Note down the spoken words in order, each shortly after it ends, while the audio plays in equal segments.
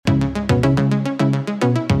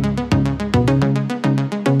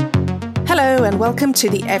welcome to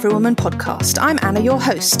the Every Woman podcast. I'm Anna, your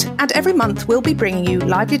host, and every month we'll be bringing you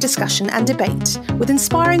lively discussion and debate with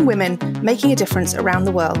inspiring women making a difference around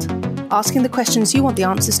the world, asking the questions you want the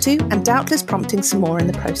answers to and doubtless prompting some more in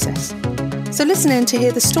the process. So listen in to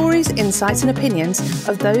hear the stories, insights and opinions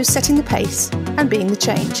of those setting the pace and being the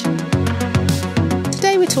change.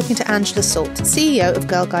 Today we're talking to Angela Salt, CEO of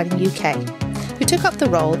Girlguiding UK, who took up the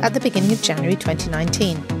role at the beginning of January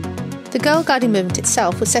 2019. The Girlguiding movement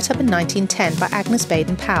itself was set up in 1910 by Agnes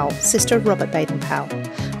Baden-Powell, sister of Robert Baden-Powell,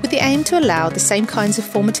 with the aim to allow the same kinds of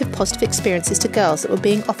formative positive experiences to girls that were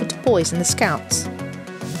being offered to boys in the Scouts.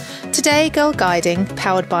 Today, Girlguiding,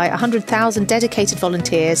 powered by 100,000 dedicated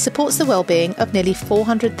volunteers, supports the well-being of nearly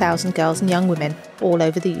 400,000 girls and young women all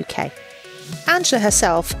over the UK. Angela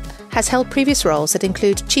herself has held previous roles that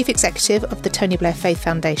include Chief Executive of the Tony Blair Faith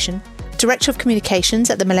Foundation, Director of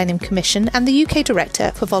Communications at the Millennium Commission and the UK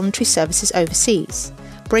Director for Voluntary Services Overseas,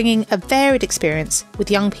 bringing a varied experience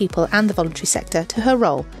with young people and the voluntary sector to her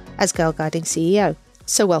role as Girlguiding CEO.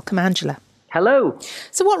 So welcome, Angela. Hello.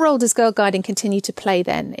 So what role does Girlguiding continue to play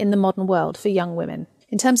then in the modern world for young women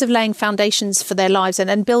in terms of laying foundations for their lives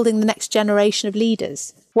and building the next generation of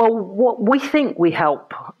leaders? Well, what we think we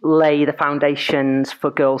help lay the foundations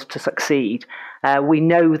for girls to succeed. We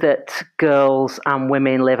know that girls and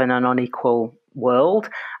women live in an unequal world.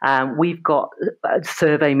 We've got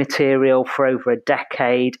survey material for over a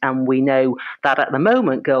decade, and we know that at the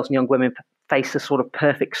moment, girls and young women face a sort of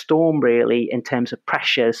perfect storm, really, in terms of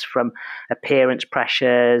pressures from appearance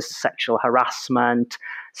pressures, sexual harassment,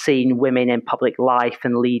 seeing women in public life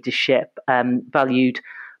and leadership valued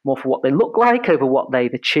more for what they look like over what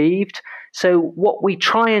they've achieved. So what we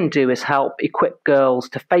try and do is help equip girls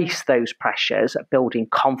to face those pressures, building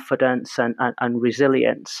confidence and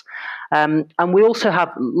resilience. And we also have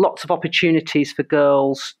lots of opportunities for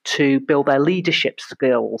girls to build their leadership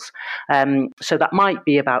skills. So that might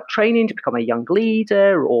be about training to become a young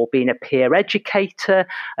leader, or being a peer educator,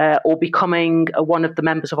 or becoming one of the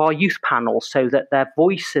members of our youth panel so that their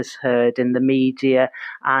voice is heard in the media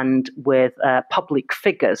and with public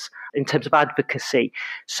figures in terms of advocacy.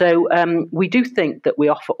 So we do think that we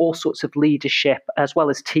offer all sorts of leadership as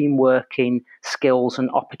well as team working skills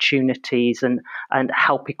and opportunities and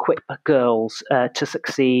help equip girls to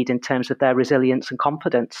succeed in terms of their resilience and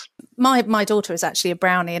confidence. My daughter is actually a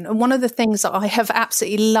Brownie, and one of the things that I have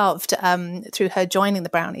absolutely loved through her joining the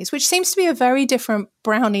Brownies, which seems to be a very different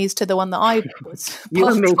Brownies to the one that I was You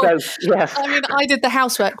and me both, yes. I mean, I did the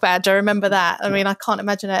housework badge, I remember that. I mean, I can't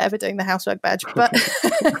imagine her ever doing the housework badge, but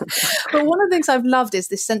but one of the things I've loved is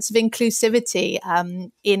this sense of inclusivity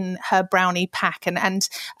in her Brownie pack, and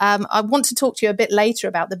I want to talk to you a bit later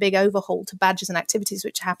about the big overhaul to badges and activities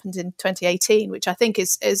which happened in 2018, which I think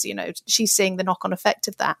is you know, she's seeing the knock-on effect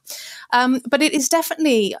of that. But it is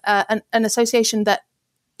definitely an association that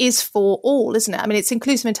is for all, isn't it? I mean, it's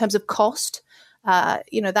inclusive in terms of cost.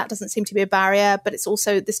 You know, that doesn't seem to be a barrier, but it's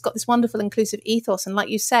also got this wonderful inclusive ethos. And like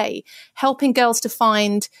you say, helping girls to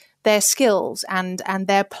find their skills and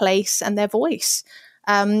their place and their voice.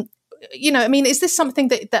 You know, I mean, is this something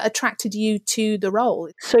that attracted you to the role?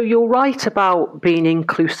 So you're right about being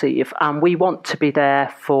inclusive, and we want to be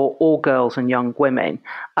there for all girls and young women.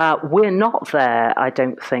 We're not there, I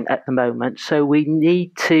don't think, at the moment. So we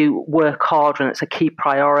need to work harder, and it's a key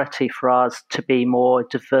priority for us to be more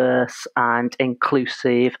diverse and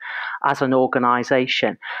inclusive as an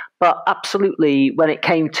organisation. But absolutely, when it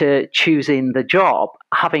came to choosing the job,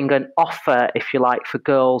 having an offer, if you like, for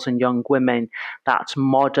girls and young women that's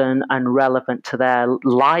modern and relevant to their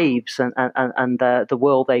lives and the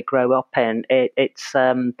world they grow up in, it's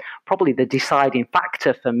probably the deciding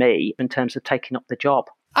factor for me in terms of taking up the job.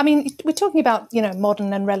 I mean, we're talking about, you know,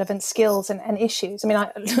 modern and relevant skills and issues. I mean,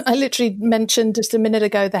 I literally mentioned just a minute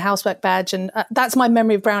ago the housework badge, and that's my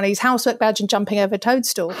memory of Brownies, housework badge and jumping over a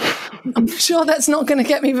toadstool. I'm sure that's not going to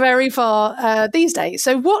get me very far these days.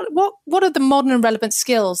 So what are the modern and relevant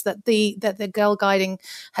skills that the Girlguiding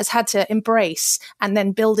has had to embrace and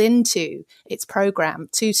then build into its programme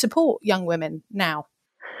to support young women now?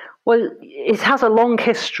 Well, it has a long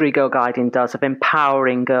history, Girlguiding does, of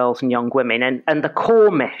empowering girls and young women. And the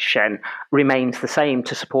core mission remains the same,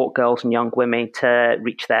 to support girls and young women to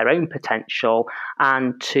reach their own potential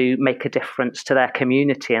and to make a difference to their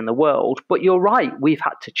community and the world. But you're right, we've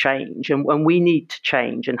had to change, and we need to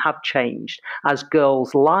change and have changed as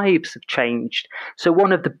girls' lives have changed. So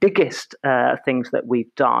one of the biggest things that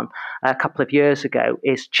we've done a couple of years ago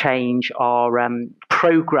is change our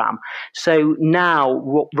program. So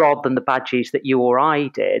now, rather than the badges that you or I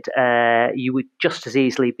did, you would just as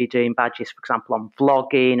easily be doing badges, for example, on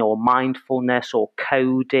vlogging or mindfulness or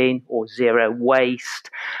coding or zero waste.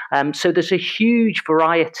 So there's a huge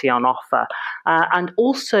variety on offer. And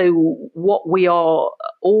also what we are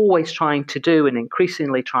always trying to do and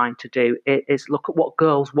increasingly trying to do is look at what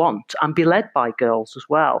girls want and be led by girls as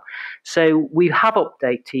well. So we have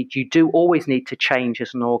updated. You do always need to change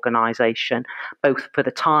as an organisation, both for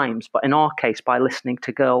the times, but in our case, by listening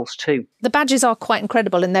to girls too. The badges are quite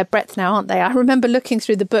incredible in their breadth now, aren't they? I remember looking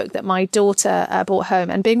through the book that my daughter brought home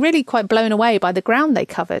and being really quite blown away by the ground they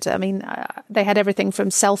covered. I mean, they had everything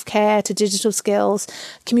from self-care to digital skills,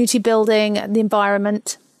 community building, the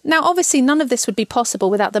environment. Now, obviously, none of this would be possible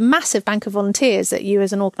without the massive bank of volunteers that you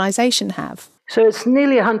as an organisation have. So it's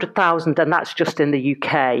nearly 100,000, and that's just in the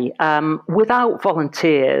UK. Without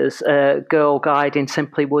volunteers, Girlguiding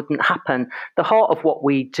simply wouldn't happen. The heart of what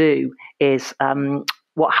we do is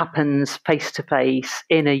what happens face-to-face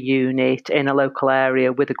in a unit, in a local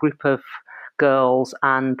area with a group of girls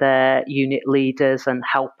and their unit leaders and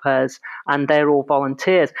helpers, and they're all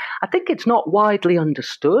volunteers. I think it's not widely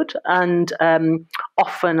understood, and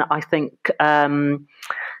often I think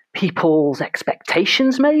people's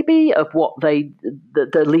expectations maybe of what the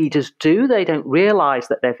leaders do, they don't realise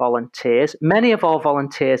that they're volunteers. Many of our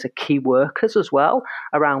volunteers are key workers as well,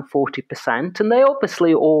 around 40%, and they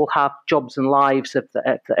obviously all have jobs and lives of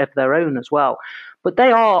their own as well. But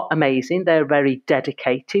they are amazing. They're very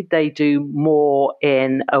dedicated. They do more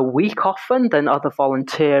in a week often than other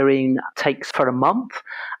volunteering takes for a month.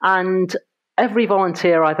 And every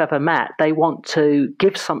volunteer I've ever met, they want to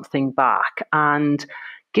give something back and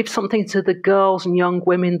give something to the girls and young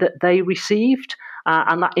women that they received.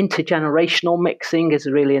 And that intergenerational mixing is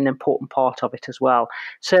really an important part of it as well.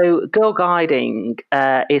 So Girlguiding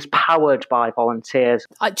is powered by volunteers.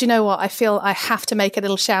 Do you know what? I feel I have to make a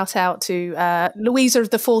little shout out to Louisa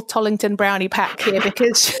of the 4th Tollington Brownie Pack here,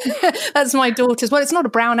 because that's my daughter's. Well, it's not a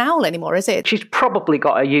brown owl anymore, is it? She's probably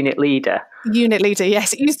got a unit leader. Unit leader,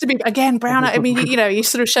 yes. It used to be, again, brown owl. I mean, you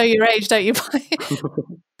sort of show your age, don't you?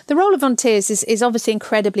 The role of volunteers is obviously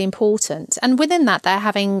incredibly important. And within that, they're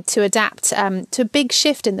having to adapt to a big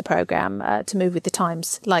shift in the programme to move with the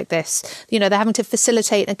times like this. They're having to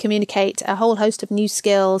facilitate and communicate a whole host of new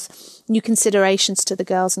skills, new considerations to the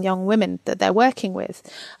girls and young women that they're working with.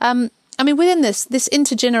 Within this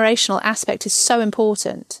intergenerational aspect is so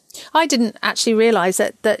important. I didn't actually realise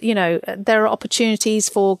that there are opportunities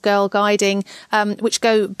for Girlguiding which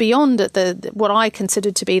go beyond what I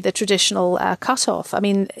considered to be the traditional cut-off. I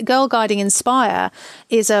mean, Girlguiding Inspire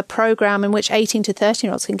is a programme in which 18 to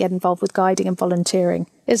 13-year-olds can get involved with guiding and volunteering,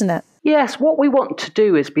 isn't it? Yes, what we want to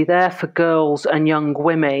do is be there for girls and young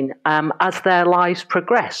women as their lives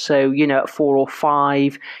progress. So, at 4 or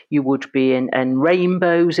 5, you would be in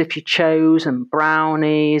rainbows if you chose, and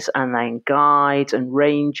brownies, and then guides and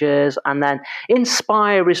rangers. And then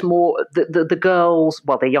Inspire is more the girls,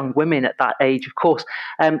 well, the young women at that age, of course,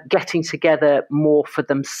 getting together more for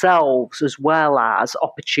themselves, as well as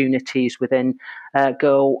opportunities within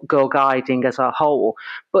Girlguiding as a whole.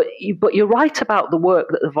 But you're right about the work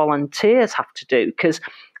that the volunteers have to do, because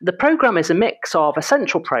the programme is a mix of a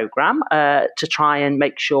central programme to try and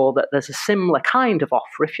make sure that there's a similar kind of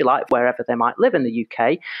offer, if you like, wherever they might live in the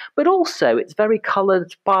UK, but also it's very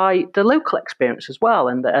coloured by the local experience as well,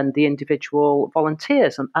 and the individual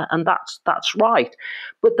volunteers, and that's right.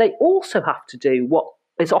 But they also have to do what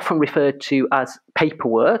is often referred to as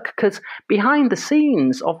paperwork, because behind the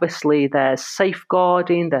scenes, obviously, there's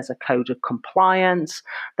safeguarding, there's a code of compliance,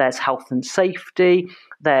 there's health and safety,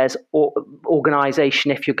 there's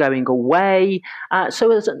organisation if you're going away. So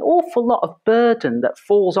there's an awful lot of burden that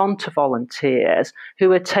falls onto volunteers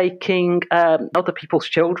who are taking other people's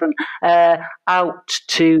children out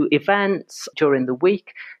to events during the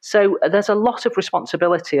week. So there's a lot of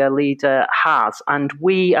responsibility a leader has, and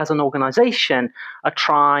we as an organisation are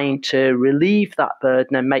trying to relieve that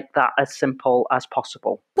burden and make that as simple as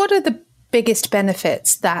possible. What are the biggest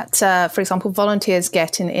benefits that, for example, volunteers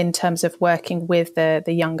get in terms of working with the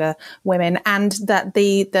younger women, and that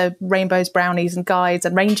the rainbows, brownies and guides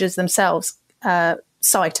and rangers themselves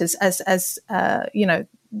cite as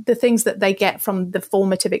the things that they get from the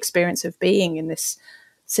formative experience of being in this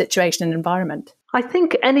situation and environment? I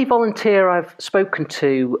think any volunteer I've spoken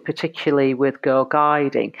to, particularly with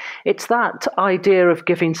Girlguiding, it's that idea of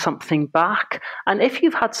giving something back. And if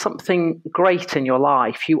you've had something great in your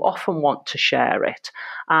life, you often want to share it.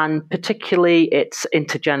 And particularly it's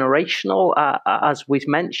intergenerational, as we've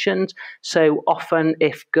mentioned. So often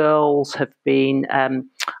if girls have been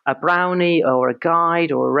a brownie or a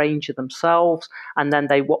guide or a ranger themselves, and then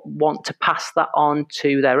they want to pass that on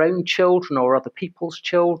to their own children or other people's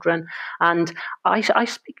children. And I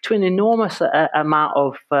speak to an enormous amount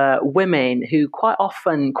of women who quite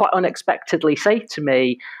often, quite unexpectedly, say to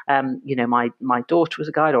me, my daughter was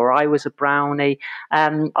a guide or I was a brownie.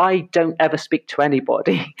 I don't ever speak to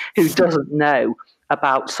anybody who doesn't know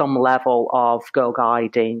about some level of girl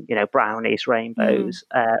guiding, brownies, rainbows,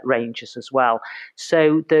 rangers as well.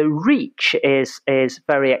 So the reach is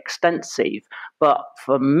very extensive. But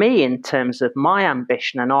for me, in terms of my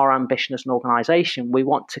ambition and our ambition as an organisation, we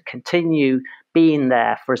want to continue being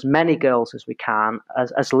there for as many girls as we can,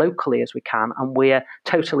 as locally as we can. And we're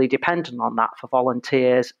totally dependent on that for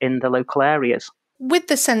volunteers in the local areas. With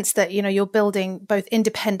the sense that, you're building both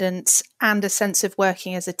independence and a sense of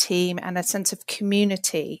working as a team and a sense of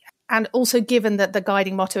community, and also given that the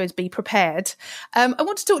guiding motto is be prepared, I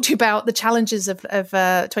want to talk to you about the challenges of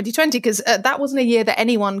 2020, because that wasn't a year that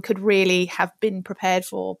anyone could really have been prepared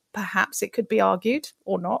for. Perhaps it could be argued,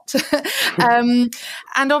 or not. And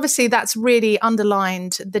obviously that's really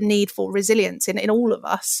underlined the need for resilience in all of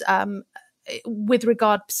us. With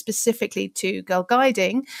regard specifically to girl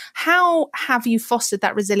guiding, how have you fostered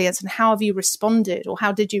that resilience and how have you responded, or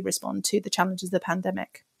how did you respond to the challenges of the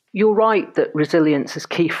pandemic? You're right that resilience is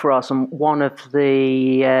key for us, and one of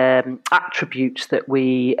the attributes that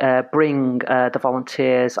we bring the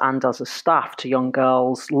volunteers and us as staff to young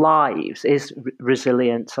girls' lives is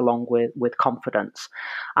resilience along with confidence.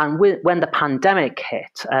 And when the pandemic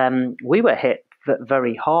hit, we were hit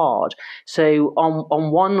very hard. So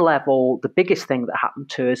on one level, the biggest thing that happened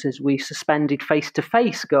to us is we suspended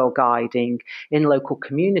face-to-face girl guiding in local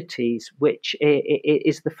communities, which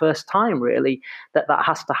is the first time really that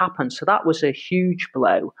has to happen. So that was a huge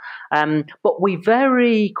blow. But we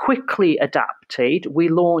very quickly adapted. We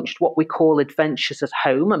launched what we call Adventures at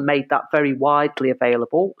Home and made that very widely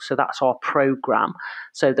available. So that's our programme,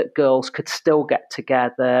 so that girls could still get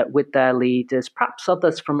together with their leaders, perhaps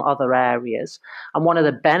others from other areas. And one of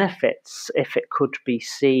the benefits, if it could be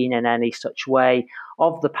seen in any such way,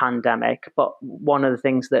 of the pandemic, but one of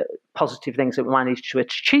the positive things that we managed to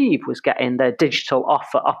achieve was getting the digital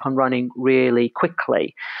offer up and running really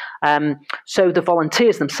quickly. So the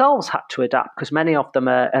volunteers themselves had to adapt, because many of them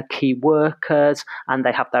are key workers and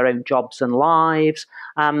they have their own jobs and lives.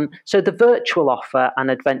 So the virtual offer and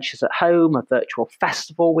Adventures at Home, a virtual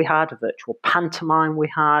festival we had, a virtual pantomime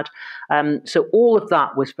we had. So all of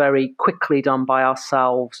that was very quickly done by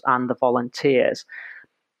ourselves and the volunteers.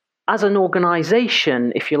 As an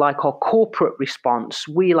organisation, if you like, our corporate response,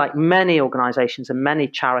 we, like many organisations and many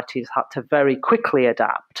charities, had to very quickly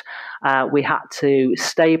adapt. We had to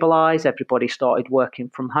stabilise, everybody started working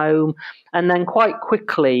from home. And then quite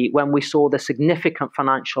quickly, when we saw the significant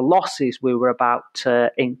financial losses we were about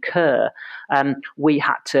to incur, we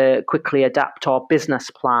had to quickly adapt our business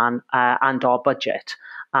plan and our budget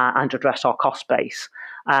and address our cost base.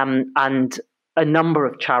 And a number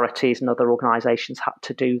of charities and other organisations had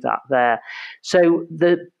to do that there. So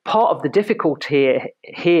the part of the difficulty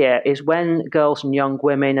here is when girls and young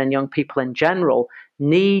women and young people in general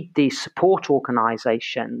need these support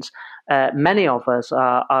organisations, many of us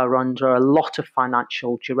are under a lot of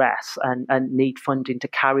financial duress and need funding to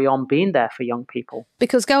carry on being there for young people.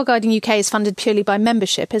 Because Girlguiding UK is funded purely by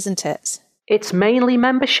membership, isn't it? It's mainly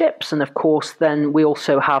memberships, and of course then we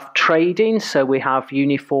also have trading, so we have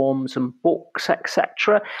uniforms and books,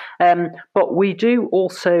 etc. But we do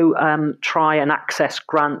also try and access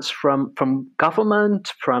grants from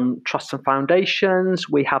government, from trusts and foundations.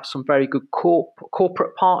 We have some very good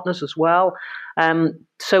corporate partners as well.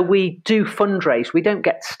 So we do fundraise. We don't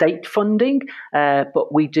get state funding,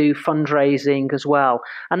 but we do fundraising as well.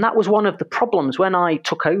 And that was one of the problems when I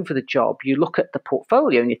took over the job. You look at the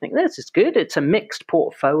portfolio and you think, this is good. It's a mixed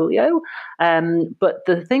portfolio. But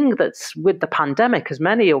the thing that's with the pandemic, as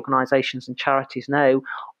many organisations and charities know,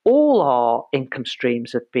 all our income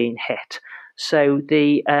streams have been hit. So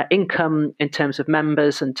the income in terms of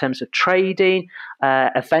members, in terms of trading,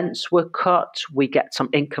 events were cut. We get some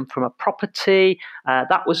income from a property.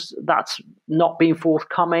 That's not been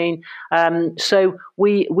forthcoming. So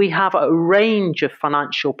we have a range of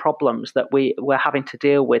financial problems that we're having to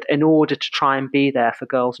deal with in order to try and be there for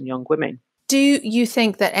girls and young women. Do you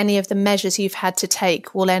think that any of the measures you've had to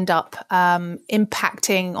take will end up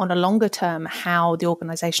impacting on a longer term how the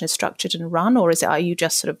organisation is structured and run, or are you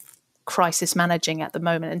just sort of crisis managing at the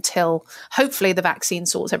moment until hopefully the vaccine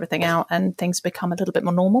sorts everything out and things become a little bit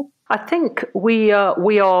more normal? I think we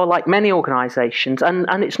are like many organisations, and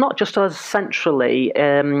it's not just us centrally,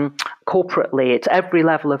 corporately, it's every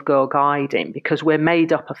level of Girl Guiding, because we're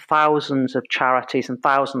made up of thousands of charities and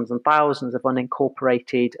thousands of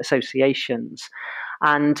unincorporated associations.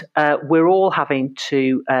 And we're all having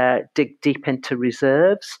to dig deep into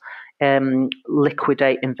reserves,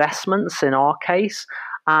 liquidate investments in our case,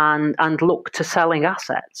 and look to selling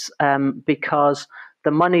assets, because the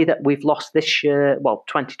money that we've lost this year,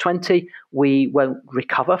 2020, we won't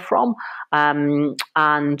recover from.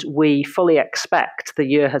 And we fully expect the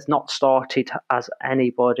year has not started as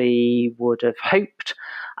anybody would have hoped.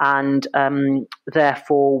 And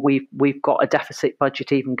therefore, we've got a deficit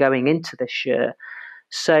budget even going into this year.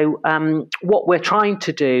 So what we're trying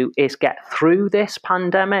to do is get through this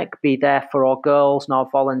pandemic, be there for our girls and our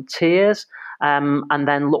volunteers, and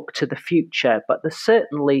then look to the future. But there's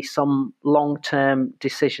certainly some long-term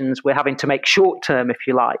decisions we're having to make short-term, if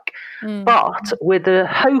you like, but with a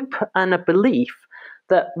hope and a belief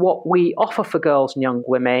that what we offer for girls and young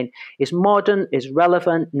women is modern, is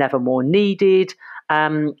relevant, never more needed,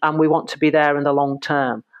 and we want to be there in the long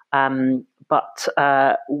term. But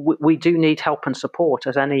we do need help and support,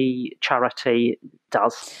 as any charity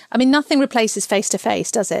does. I mean, nothing replaces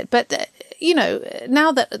face-to-face, does it? But,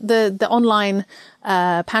 now that the online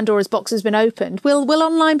Pandora's box has been opened, will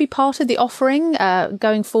online be part of the offering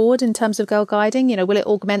going forward in terms of Girl Guiding? Will it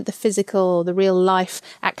augment the physical, the real-life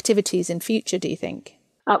activities in future, do you think?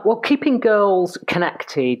 Keeping girls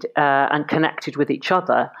connected and connected with each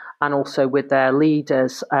other, and also with their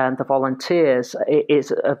leaders and the volunteers,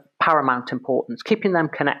 is of paramount importance. Keeping them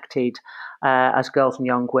connected as girls and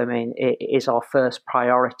young women is our first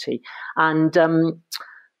priority. And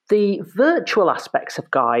the virtual aspects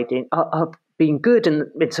of guiding have been good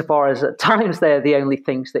insofar as at times they're the only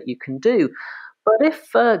things that you can do. But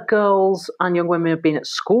if girls and young women have been at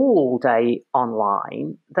school all day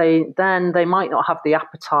online, they might not have the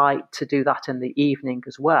appetite to do that in the evening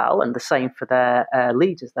as well, and the same for their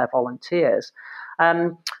leaders, their volunteers.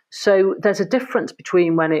 So there's a difference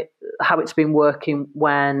between how it's been working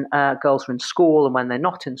when girls are in school and when they're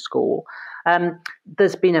not in school.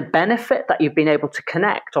 There's been a benefit that you've been able to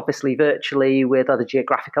connect, obviously virtually, with other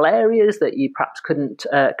geographical areas that you perhaps couldn't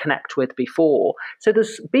connect with before. So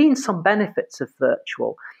there's been some benefits of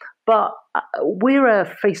virtual. But we're a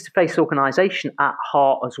face-to-face organisation at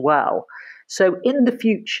heart as well. So in the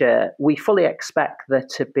future, we fully expect there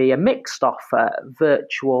to be a mixed offer,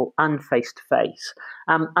 virtual and face-to-face.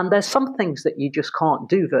 And there's some things that you just can't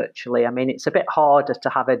do virtually. I mean, it's a bit harder to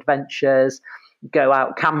have adventures, go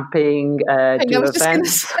out camping, do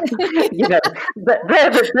events. They're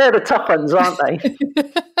the tough ones, aren't they?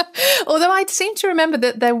 Although I seem to remember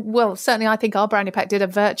that certainly I think our Brownie Pack did a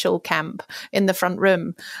virtual camp in the front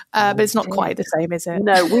room, but it's not quite the same, is it?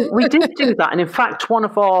 No, we did do that. And in fact, one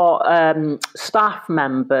of our staff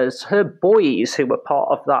members, her boys who were part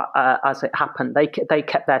of that as it happened, they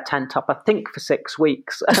kept their tent up, I think, for 6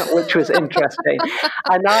 weeks, which was interesting.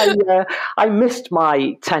 And I missed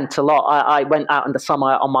my tent a lot. I went out in the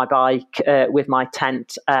summer on my bike with my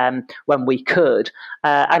tent when we could.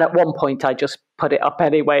 And at one point, I just put it up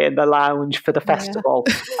anyway in the lounge for the festival.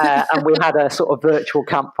 And we had a sort of virtual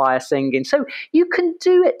campfire singing. So you can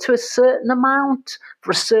do it to a certain amount for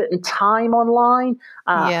a certain time online.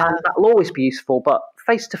 And that'll always be useful. But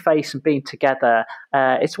face-to-face and being together,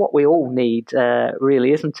 it's what we all need,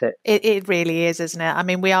 really, isn't it? It really is, isn't it? I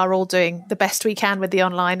mean, we are all doing the best we can with the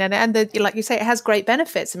online. And like you say, it has great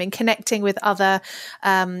benefits. I mean, connecting with other,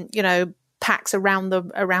 packs around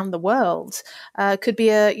the world could be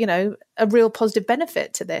a real positive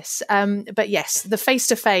benefit to this. But yes, the face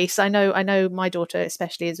to face. I know my daughter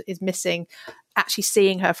especially is missing actually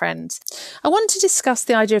seeing her friends. I want to discuss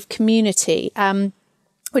the idea of community,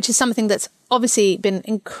 which is something that's obviously been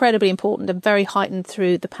incredibly important and very heightened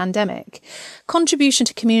through the pandemic. Contribution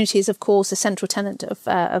to community is, of course, a central tenet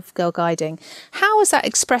of Girl Guiding. How has that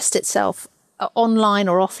expressed itself online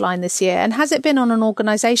or offline this year? And has it been on an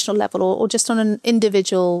organisational level or just on an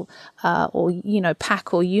individual or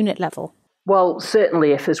pack or unit level? Well,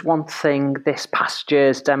 certainly if there's one thing this past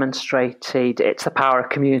year's demonstrated, it's the power of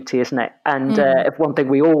community, isn't it? And if one thing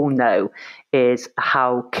we all know is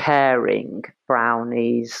how caring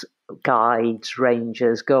brownies, guides,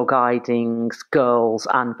 rangers, Girl Guidings, girls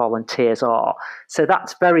and volunteers are. So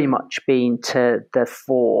that's very much been to the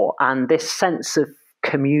fore. And this sense of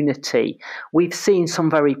community. We've seen some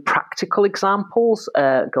very practical examples.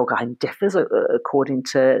 Girlguiding differs according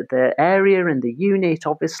to the area and the unit,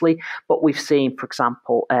 obviously, but we've seen, for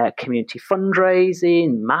example, community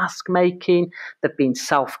fundraising, mask making. There have been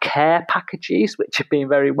self-care packages, which have been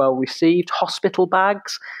very well received, hospital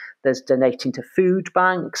bags. There's donating to food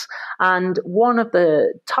banks. And one of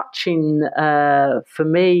the touching, for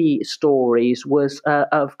me, stories was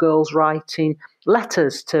of girls writing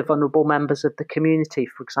letters to vulnerable members of the community,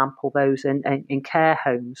 for example, those in care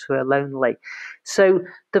homes who are lonely. So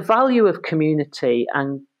the value of community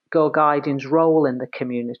and Girlguiding's role in the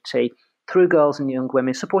community through girls and young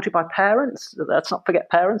women, supported by parents, let's not forget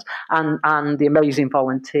parents, and the amazing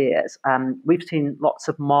volunteers. We've seen lots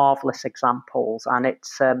of marvellous examples, and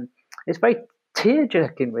it's very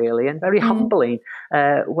tear-jerking, really, and very humbling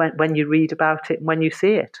when you read about it and when you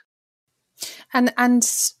see it. And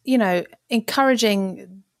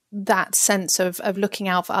encouraging that sense of looking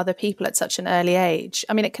out for other people at such an early age.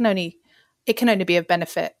 I mean, it can only be of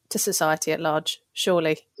benefit to society at large,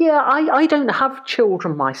 surely. Yeah, I don't have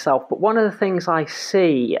children myself, but one of the things I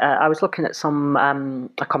see, I was looking at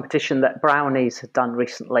a competition that Brownies had done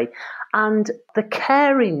recently, and the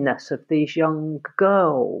caringness of these young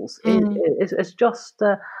girls is just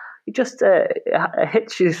it just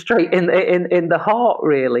hits you straight in the heart,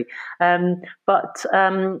 really. But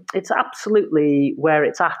it's absolutely where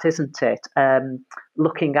it's at, isn't it?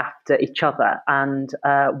 Looking after each other. And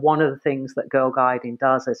one of the things that Girlguiding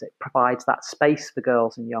does is it provides that space for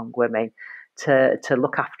girls and young women to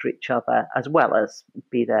look after each other, as well as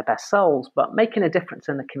be their best selves, but making a difference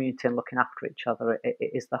in the community and looking after each other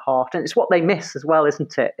is the heart. And it's what they miss as well,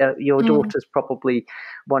 isn't it? Your daughter's probably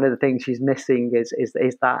one of the things she's missing is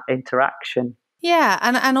that interaction. Yeah,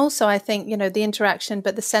 and also I think, the interaction,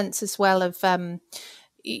 but the sense as well of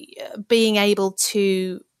being able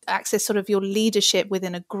to access sort of your leadership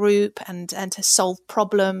within a group and to solve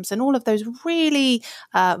problems and all of those really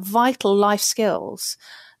vital life skills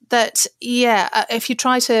that, if you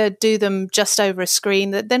try to do them just over a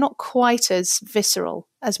screen, that they're not quite as visceral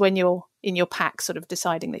as when you're in your pack sort of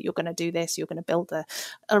deciding that you're going to do this, you're going to build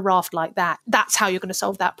a raft like that. That's how you're going to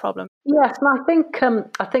solve that problem. Yes, and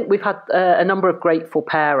I think we've had a number of grateful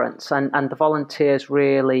parents, and the volunteers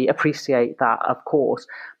really appreciate that, of course.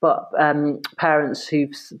 But parents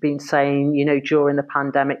who've been saying, during the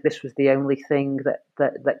pandemic, this was the only thing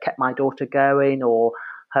that kept my daughter going, or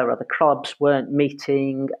her other clubs weren't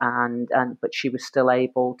meeting, but she was still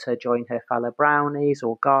able to join her fellow Brownies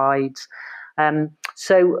or guides. I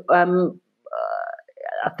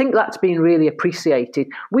think that's been really appreciated.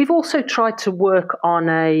 We've also tried to work on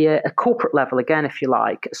a corporate level again, if you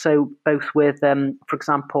like. So both with, for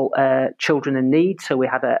example, children in need. So we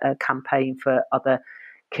had a campaign for other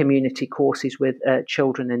community courses with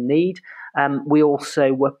children in need. We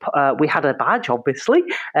also we had a badge, obviously,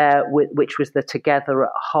 which was the Together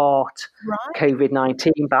at Heart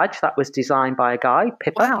COVID-19 badge that was designed by a guy,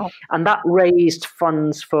 Pippa. Wow. And that raised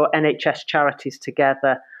funds for NHS Charities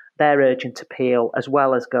Together, their urgent appeal, as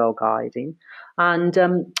well as Girlguiding. And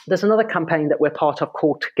there's another campaign that we're part of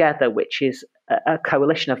called Together, which is a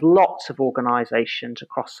coalition of lots of organisations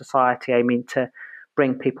across society aiming to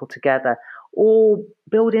bring people together, all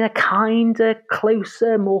building a kinder,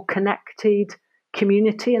 closer, more connected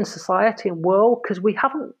community and society and world, because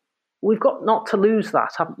we've got not to lose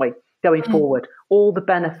that, haven't we, going forward? All the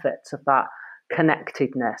benefits of that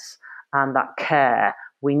connectedness and that care,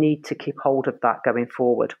 we need to keep hold of that going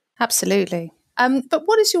forward. Absolutely. But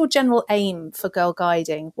what is your general aim for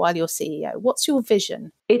Girlguiding while you're CEO? What's your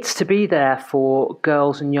vision? It's to be there for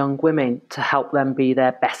girls and young women, to help them be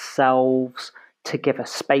their best selves, to give a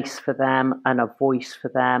space for them and a voice for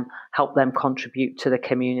them, help them contribute to the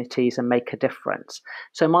communities and make a difference.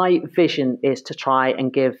 So my vision is to try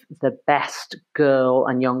and give the best girl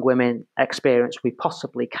and young women experience we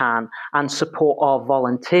possibly can, and support our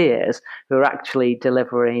volunteers who are actually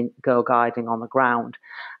delivering Girlguiding on the ground.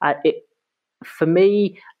 For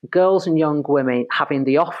me, girls and young women having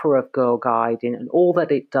the offer of Girlguiding and all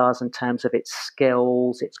that it does in terms of its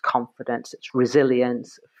skills, its confidence, its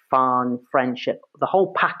resilience, fun, friendship, the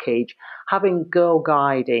whole package, having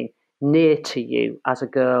Girlguiding near to you as a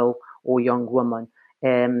girl or young woman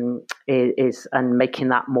is and making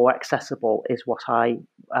that more accessible is what I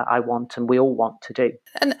want and we all want to do.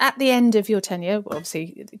 And at the end of your tenure,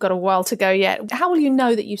 obviously you've got a while to go yet, how will you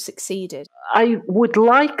know that you've succeeded? I would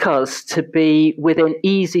like us to be within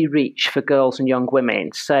easy reach for girls and young women.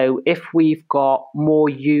 So if we've got more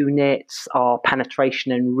units, our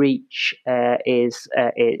penetration and reach is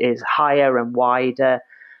higher and wider.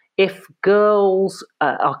 if girls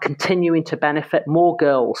are continuing to benefit, more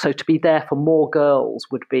girls, so to be there for more girls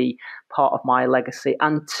would be part of my legacy,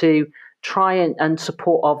 and to try and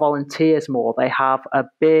support our volunteers more. They have a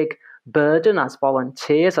big burden as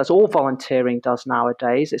volunteers, as all volunteering does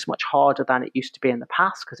nowadays. It's much harder than it used to be in the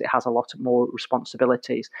past because it has a lot more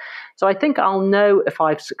responsibilities. So I think I'll know if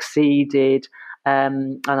I've succeeded,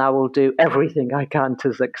 and I will do everything I can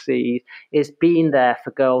to succeed, is being there for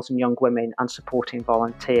girls and young women and supporting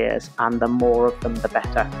volunteers, and the more of them, the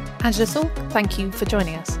better. Angela Salt, thank you for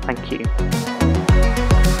joining us. Thank you.